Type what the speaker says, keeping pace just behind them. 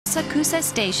Asakusa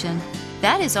Station.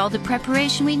 That is all the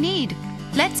preparation we need.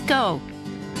 Let's go.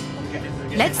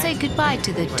 Let's say goodbye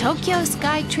to the Tokyo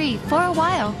Sky Tree for a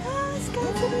while.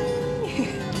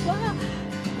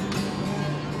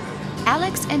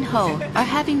 Alex and Ho are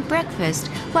having breakfast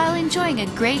while enjoying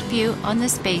a great view on the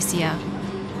Spacia.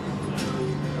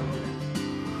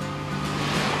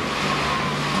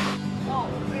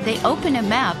 They open a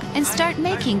map and start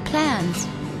making plans.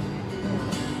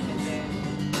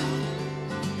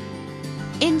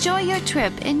 Enjoy your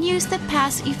trip and use the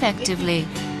pass effectively.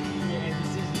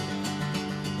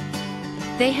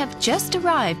 They have just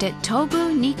arrived at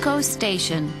Tobu Nikko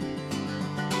Station.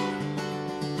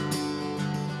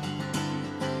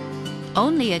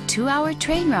 Only a 2-hour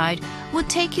train ride will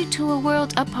take you to a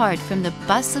world apart from the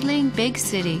bustling big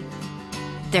city.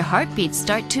 Their heartbeats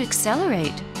start to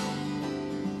accelerate.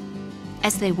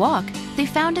 As they walk, they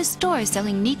found a store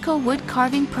selling Nikko wood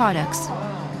carving products.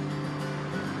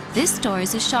 This store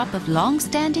is a shop of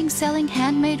long-standing selling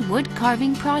handmade wood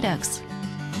carving products.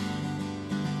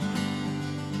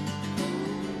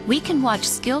 We can watch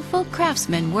skillful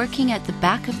craftsmen working at the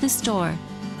back of the store.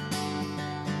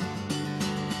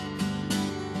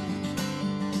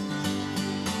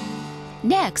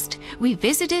 Next, we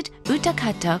visited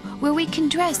Utakata, where we can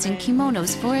dress in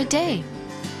kimonos for a day.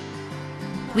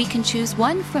 We can choose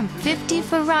one from 50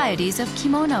 varieties of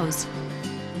kimonos.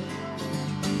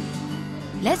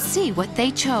 Let's see what they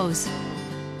chose.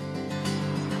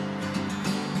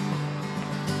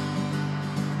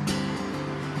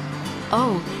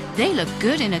 Oh, they look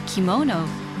good in a kimono.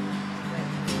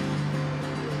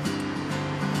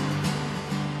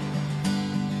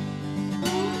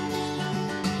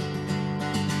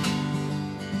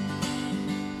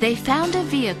 They found a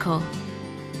vehicle.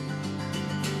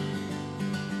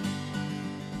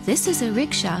 This is a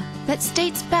rickshaw that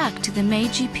dates back to the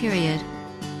Meiji period.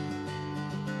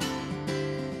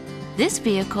 This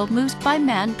vehicle moves by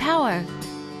manpower.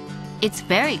 It's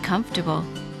very comfortable.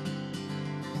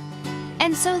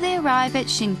 And so they arrive at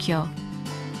Shinkyo.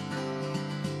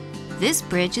 This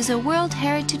bridge is a World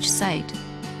Heritage Site.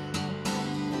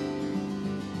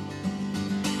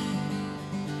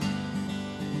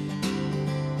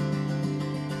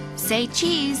 Say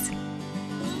cheese!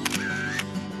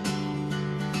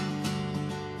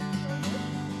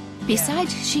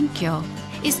 Besides Shinkyo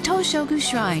is Toshogu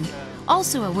Shrine,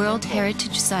 also a World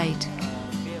Heritage Site.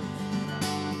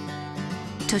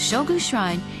 Toshogu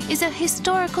Shrine is a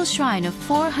historical shrine of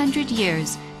 400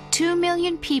 years. 2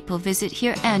 million people visit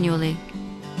here annually.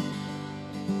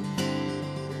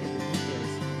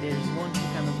 There's one who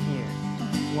cannot hear,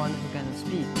 one who cannot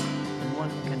speak, and one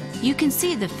who cannot see. You can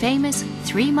see the famous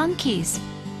 3 monkeys.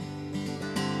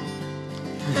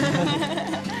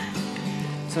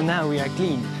 So now we are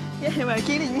clean. Yeah, we're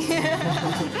kidding.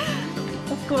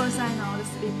 Of course, I know the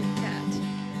sleeping cat.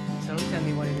 So tell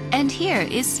me what it is. And here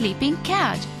is Sleeping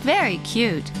Cat. Very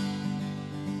cute.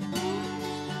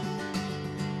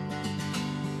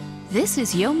 This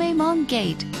is Yomeimon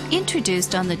Gate,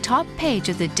 introduced on the top page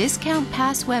of the Discount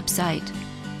Pass website.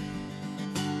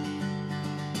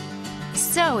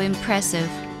 So impressive.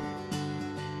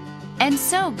 And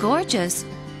so gorgeous.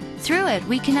 Through it,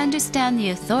 we can understand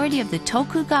the authority of the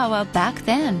Tokugawa back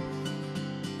then.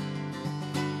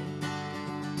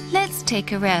 Let's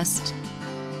take a rest.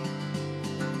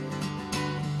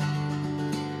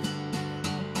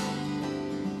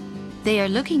 They are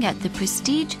looking at the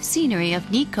prestige scenery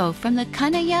of Nikko from the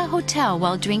Kanaya Hotel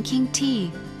while drinking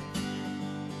tea.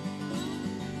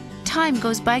 Time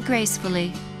goes by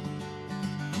gracefully.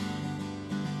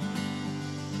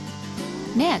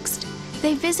 Next,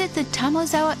 they visit the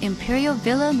Tamozawa Imperial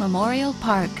Villa Memorial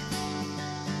Park.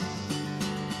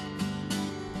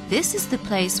 This is the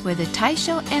place where the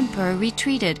Taisho Emperor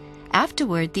retreated.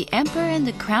 Afterward, the Emperor and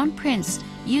the Crown Prince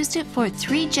used it for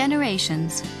 3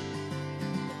 generations.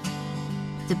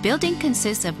 The building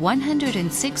consists of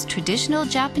 106 traditional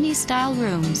Japanese-style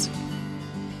rooms.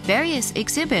 Various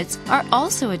exhibits are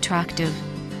also attractive.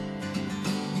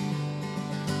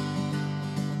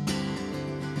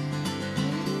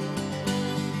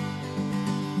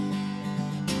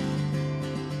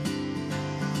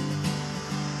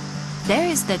 There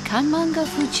is the Kanmanga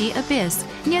Fuji Abyss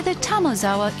near the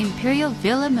Tamozawa Imperial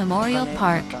Villa Memorial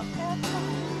Park.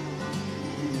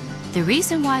 The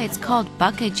reason why it's called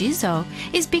Bakejizo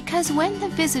is because when the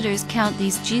visitors count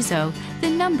these jizo, the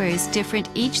number is different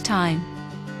each time.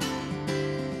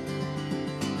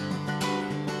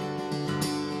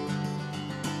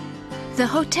 The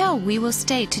hotel we will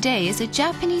stay today is a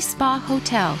Japanese spa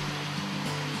hotel.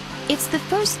 It's the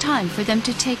first time for them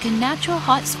to take a natural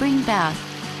hot spring bath,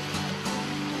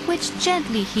 which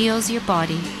gently heals your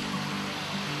body.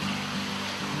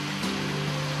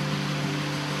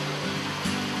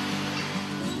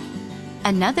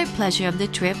 Another pleasure of the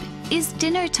trip is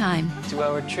dinner time. To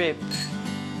our trip.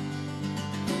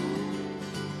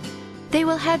 They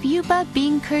will have yuba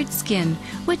bean curd skin,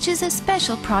 which is a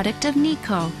special product of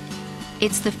Nikko.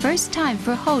 It's the first time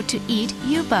for Ho to eat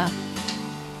yuba.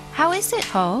 How is it,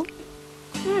 Ho?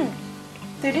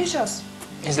 Delicious.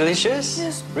 It's delicious?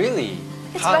 Yes. Really?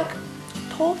 It's How? like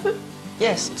tofu.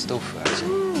 Yes, it's tofu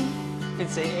actually. I could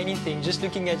say anything. Just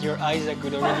looking at your eyes, I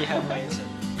could already have my answer.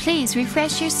 Please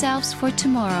refresh yourselves for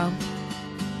tomorrow.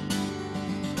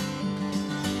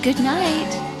 Good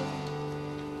night.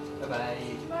 Bye-bye.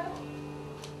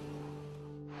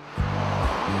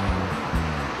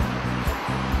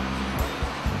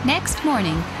 Next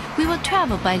morning, we will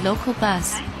travel by local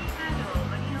bus.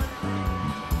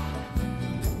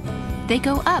 They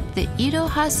go up the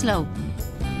Iroha slope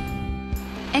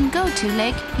and go to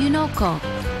Lake Yunoko.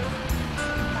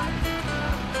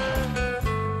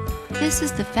 This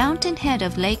is the fountainhead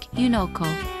of Lake Yunoko.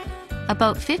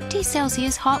 About 50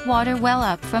 Celsius hot water well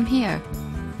up from here.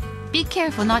 Be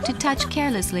careful not to touch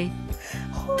carelessly.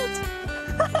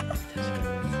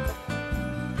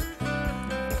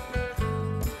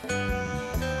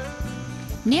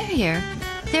 Near here,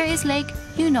 there is Lake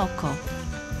Yunoko.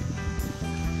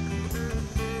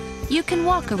 You can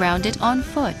walk around it on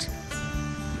foot.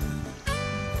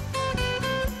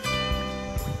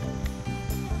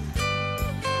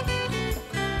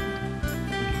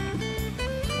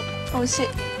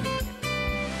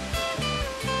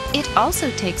 It also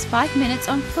takes 5 minutes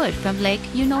on foot from Lake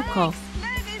Yunoko.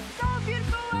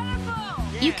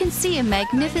 You can see a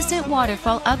magnificent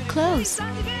waterfall up close.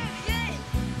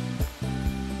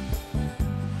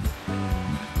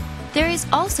 There is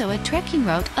also a trekking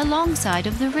route alongside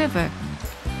of the river.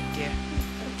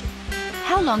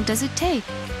 How long does it take?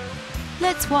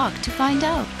 Let's walk to find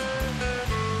out.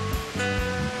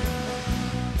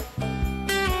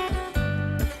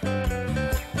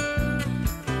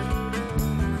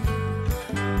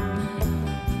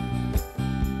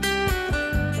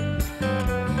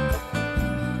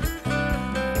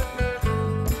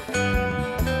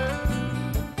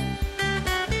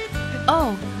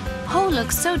 Oh, Ho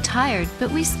looks so tired,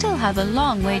 but we still have a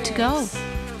long way to go.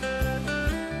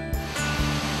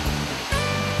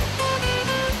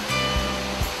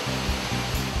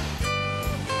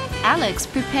 Alex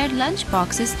prepared lunch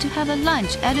boxes to have a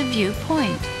lunch at a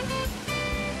viewpoint.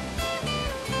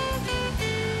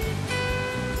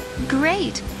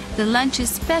 Great! The lunch is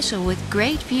special with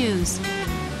great views.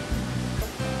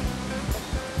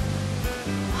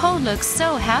 Ho looks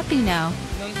so happy now.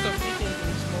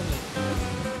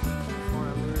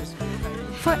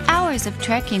 For hours of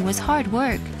trekking was hard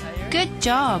work. Good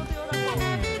job!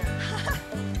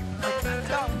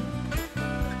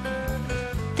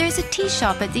 There's a tea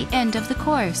shop at the end of the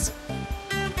course.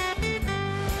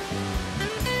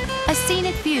 A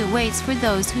scenic view waits for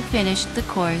those who finished the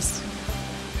course.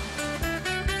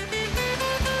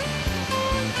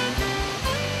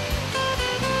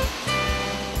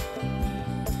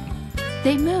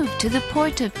 They moved to the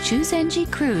port of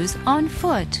Chuzenji Cruise on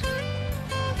foot.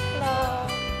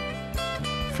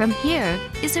 From here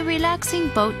is a relaxing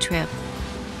boat trip.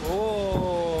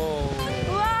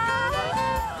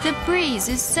 The breeze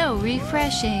is so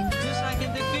refreshing. Just like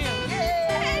in the film.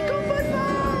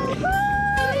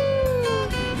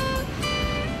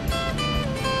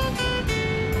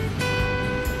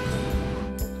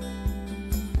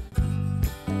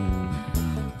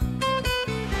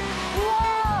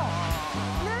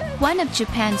 One of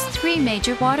Japan's 3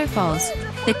 major waterfalls,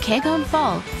 the Kegon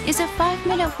Fall, is a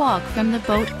 5-minute walk from the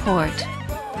boat port.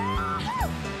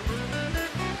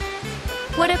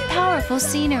 What a powerful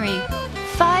scenery!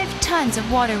 5 tons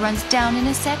of water runs down in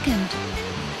a second.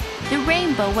 The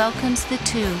rainbow welcomes the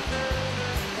two.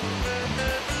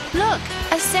 Look,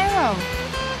 a cerro!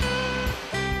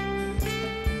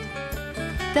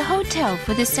 The hotel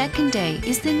for the second day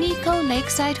is the Nikko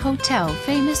Lakeside Hotel,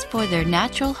 famous for their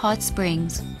natural hot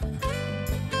springs.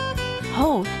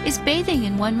 Ho is bathing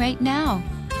in one right now.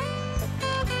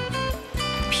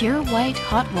 Pure white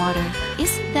hot water,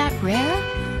 isn't that rare?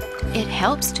 It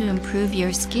helps to improve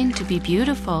your skin to be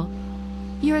beautiful.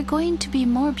 You are going to be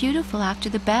more beautiful after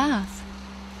the bath.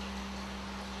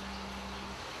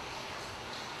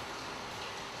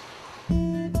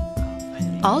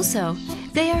 Also,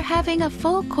 they are having a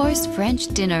full-course French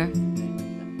dinner.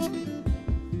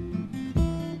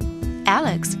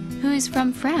 Alex, who is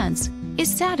from France, is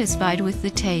satisfied with the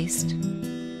taste.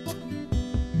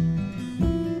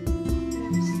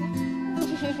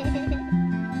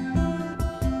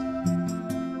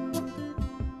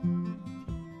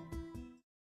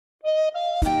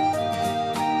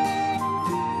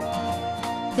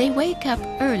 They wake up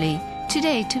early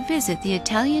today to visit the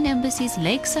Italian Embassy's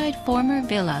lakeside former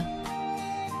villa.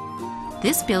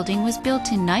 This building was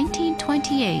built in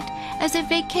 1928 as a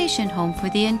vacation home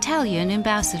for the Italian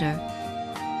ambassador.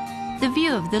 The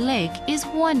view of the lake is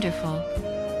wonderful.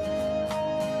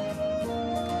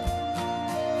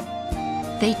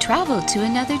 They travel to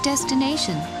another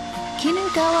destination,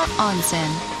 Kinugawa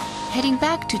Onsen, heading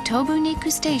back to Tobu Nikko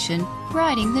Station,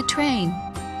 riding the train.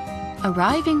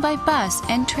 Arriving by bus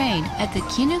and train at the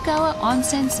Kinugawa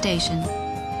Onsen station.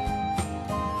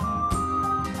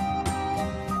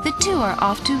 The two are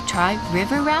off to try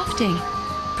river rafting.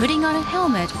 Putting on a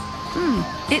helmet,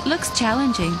 it looks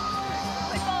challenging.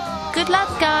 Good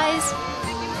luck, guys!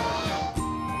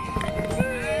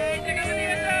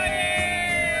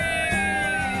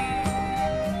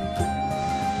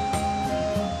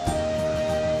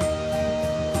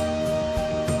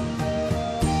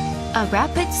 A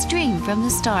rapid stream from the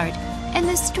start, and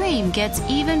the stream gets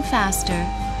even faster.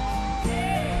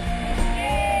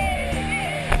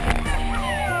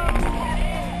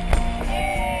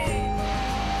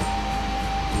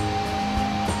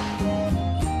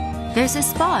 There's a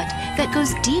spot that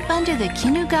goes deep under the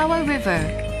Kinugawa River.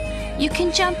 You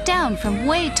can jump down from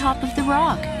way top of the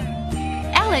rock.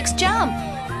 Alex, jump!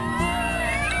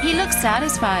 He looks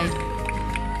satisfied.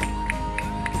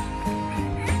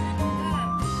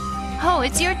 Oh,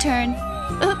 it's your turn.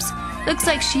 Oops, looks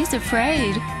like she's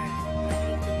afraid.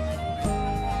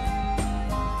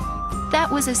 That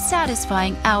was a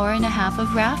satisfying hour and a half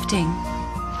of rafting.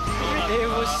 It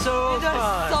was so fun. It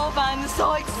was so fun,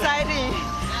 so exciting.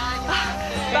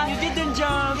 But you didn't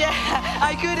jump. Yeah,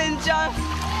 I couldn't jump.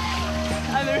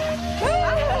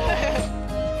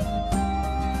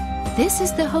 This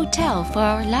is the hotel for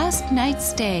our last night's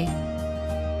stay.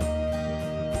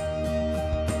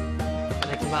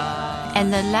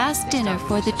 And the last dinner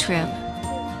for the trip.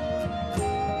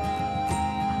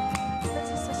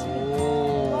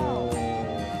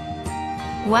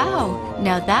 Wow,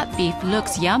 now that beef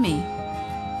looks yummy.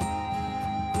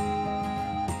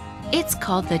 It's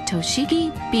called the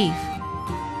Toshigi beef.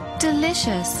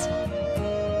 Delicious.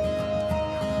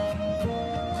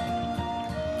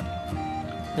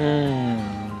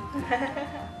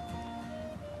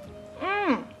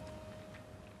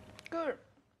 Good.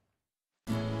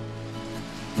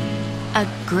 A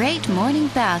great morning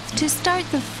bath to start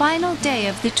the final day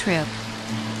of the trip.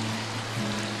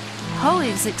 Ho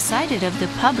is excited of the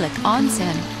public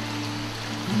onsen.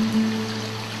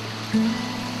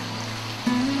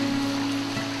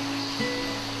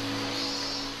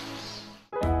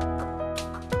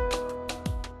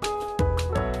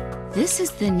 This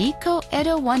is the Nikko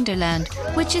Edo Wonderland,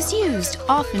 which is used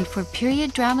often for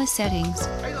period drama settings.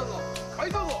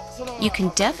 You can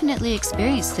definitely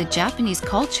experience the Japanese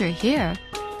culture here.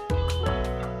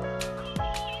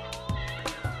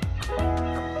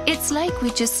 It's like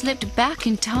we just slipped back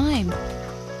in time.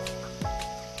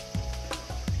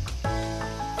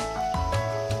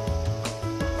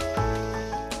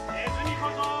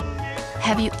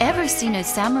 Have you ever seen a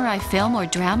samurai film or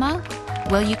drama?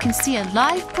 Well, you can see a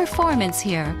live performance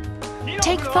here.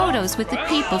 Take photos with the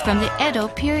people from the Edo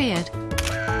period.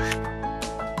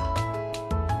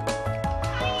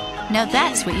 Now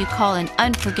that's what you call an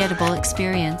unforgettable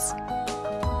experience.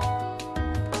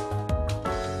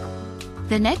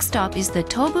 The next stop is the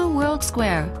Tobu World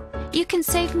Square. You can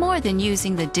save more than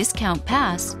using the discount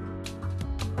pass.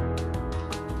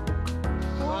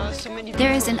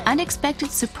 There is an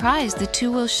unexpected surprise the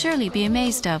two will surely be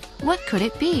amazed of. What could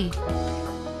it be?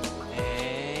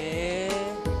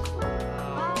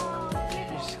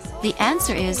 The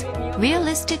answer is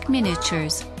realistic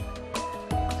miniatures.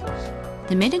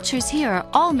 The miniatures here are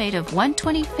all made of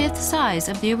 1/25th size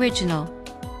of the original.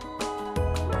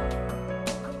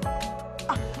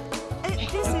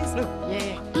 This is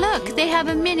Look, they have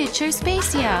a miniature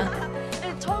Spacia.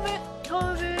 Tobu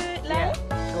line.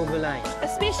 Tobu line.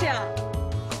 Special.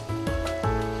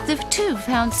 The two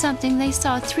found something they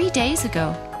saw 3 days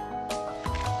ago.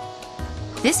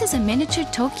 This is a miniature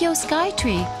Tokyo sky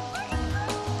tree.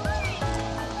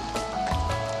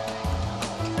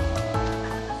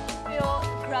 You'll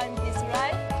climb this,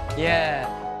 right? Yeah.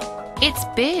 It's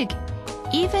big,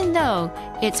 even though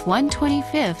it's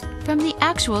 1/25th from the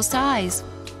actual size.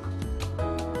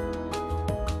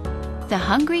 The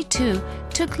hungry two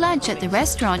took lunch at the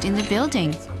restaurant in the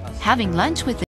building. Having lunch with